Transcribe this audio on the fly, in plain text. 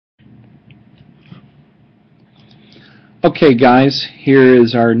Okay guys, here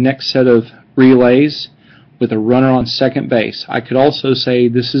is our next set of relays with a runner on second base. I could also say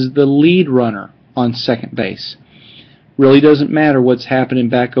this is the lead runner on second base. Really doesn't matter what's happening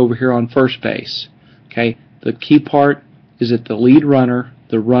back over here on first base. Okay, the key part is that the lead runner,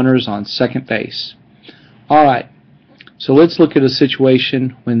 the runner is on second base. Alright, so let's look at a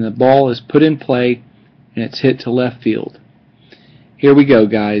situation when the ball is put in play and it's hit to left field. Here we go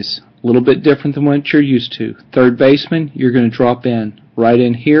guys. A little bit different than what you're used to. Third baseman, you're going to drop in right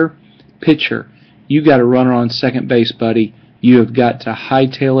in here. Pitcher, you got a runner on second base, buddy. You have got to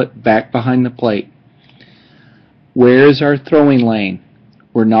hightail it back behind the plate. Where is our throwing lane?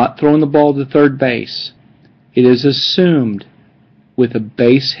 We're not throwing the ball to third base. It is assumed with a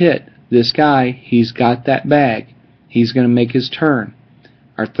base hit, this guy, he's got that bag. He's going to make his turn.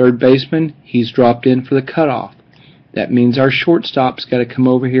 Our third baseman, he's dropped in for the cutoff. That means our shortstop's got to come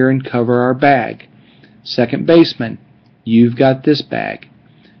over here and cover our bag. Second baseman, you've got this bag.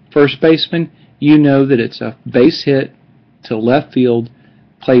 First baseman, you know that it's a base hit to left field,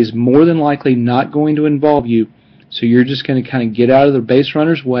 plays more than likely not going to involve you, so you're just going to kind of get out of the base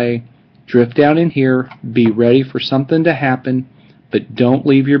runner's way, drift down in here, be ready for something to happen, but don't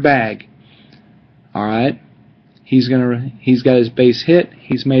leave your bag. Alright? He's got his base hit,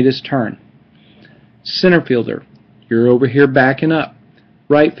 he's made his turn. Center fielder, you're over here backing up.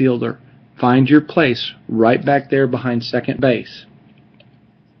 Right fielder, find your place right back there behind second base.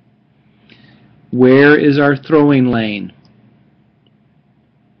 Where is our throwing lane?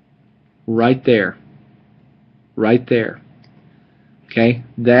 Right there. Right there. Okay,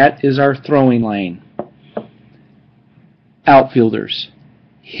 that is our throwing lane. Outfielders,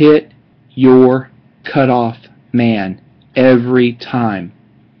 hit your cutoff man every time.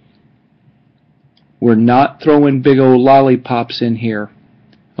 We're not throwing big old lollipops in here,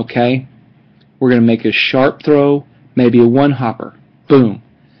 okay? We're going to make a sharp throw, maybe a one-hopper. Boom.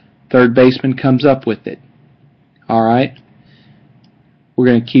 Third baseman comes up with it. Alright? We're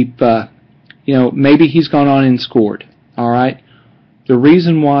going to keep, maybe he's gone on and scored. Alright? The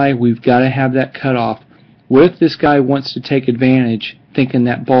reason why we've got to have that cutoff, what if this guy wants to take advantage thinking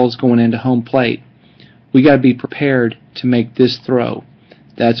that ball's going into home plate? We got to be prepared to make this throw.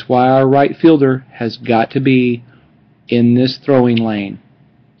 That's why our right fielder has got to be in this throwing lane.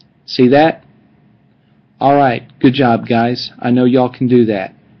 See that? Alright, good job guys. I know y'all can do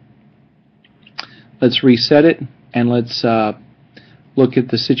that. Let's reset it and let's look at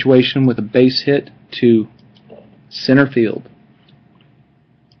the situation with a base hit to center field.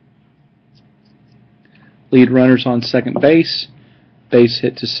 Lead runners on second base. Base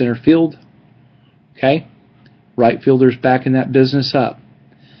hit to center field. Okay? Right fielder's backing that business up.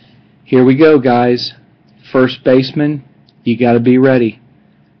 Here we go, guys. First baseman, you got to be ready.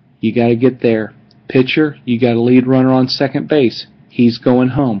 You got to get there. Pitcher, you got a lead runner on second base. He's going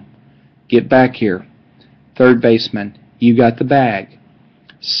home. Get back here. Third baseman, you got the bag.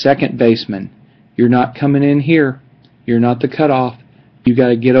 Second baseman, you're not coming in here. You're not the cutoff. You got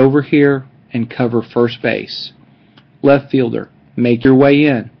to get over here and cover first base. Left fielder, make your way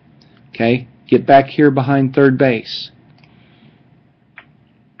in. Okay? Get back here behind third base.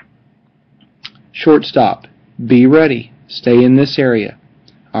 Shortstop, be ready. Stay in this area.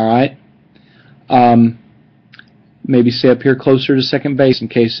 Alright? Maybe stay up here closer to second base in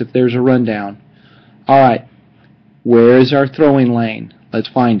case if there's a rundown. Alright. Where is our throwing lane? Let's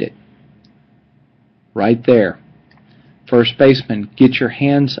find it. Right there. First baseman, get your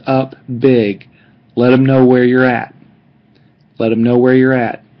hands up big. Let them know where you're at. Let them know where you're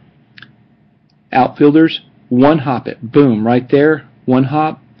at. Outfielders, one hop it. Boom, right there. One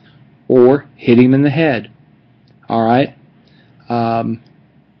hop. Or hit him in the head. Alright? Of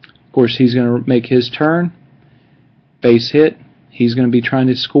course, he's going to make his turn. Base hit. He's going to be trying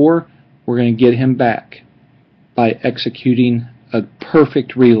to score. We're going to get him back by executing a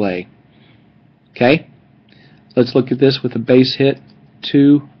perfect relay. Okay? Let's look at this with a base hit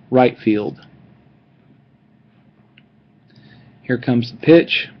to right field. Here comes the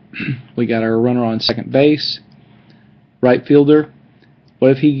pitch. We got our runner on second base. Right fielder.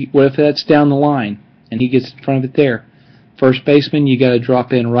 What if that's down the line and he gets in front of it there? First baseman, you got to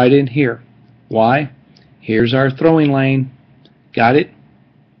drop in right in here. Why? Here's our throwing lane. Got it?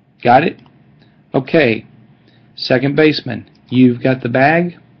 Got it? Okay. Second baseman, you've got the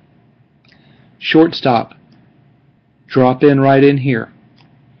bag. Shortstop, drop in right in here.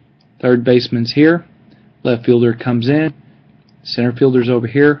 Third baseman's here. Left fielder comes in. Center fielder's over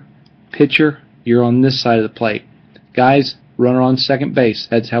here. Pitcher, you're on this side of the plate. Guys, runner on second base.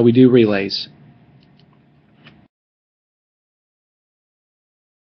 That's how we do relays.